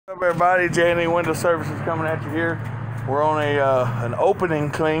What's up, everybody? J&E Window Services coming at you here. We're on an opening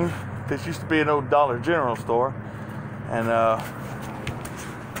clean. This used to be an old Dollar General store, and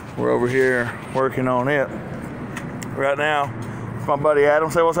we're over here working on it right now. It's my buddy Adam.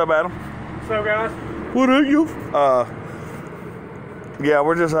 Say what's up, Adam. What's up, guys? What are you? Yeah,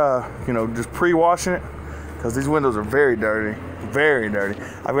 we're just just pre-washing it because these windows are very dirty. Very dirty.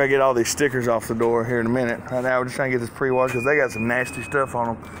 I've got to get all these stickers off the door here in a minute. Right now, we're just trying to get this pre-washed because they got some nasty stuff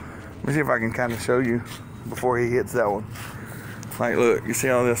on them. Let me see if I can kind of show you before he hits that one. Like, look, you see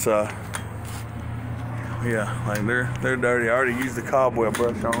all this? Yeah, like they're dirty. I already used the cobweb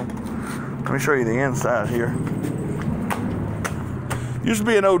brush on them. Let me show you the inside here. Used to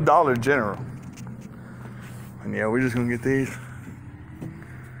be an old Dollar General, and yeah, we're just gonna get these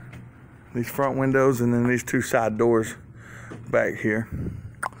front windows and then these two side doors back here,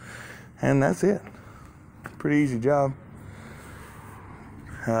 and that's it. Pretty easy job.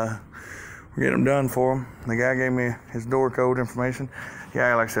 We're getting them done for him. The guy gave me his door code information.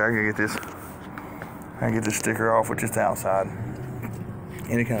 Yeah, like I said, I can get this sticker off with just the outside.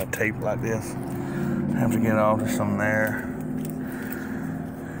 Any kind of tape like this, I have to get off. There's some there.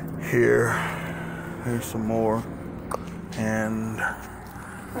 Here, there's some more, and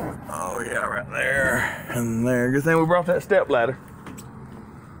oh yeah, right there and there. Good thing we brought that step ladder.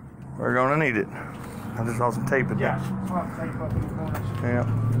 We're gonna need it. I just saw some tape in there. Yeah.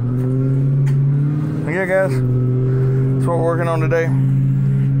 Yeah, guys. That's what we're working on today.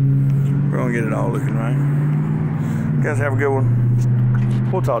 We're gonna get it all looking right. You guys have a good one.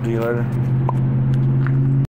 We'll talk to you later.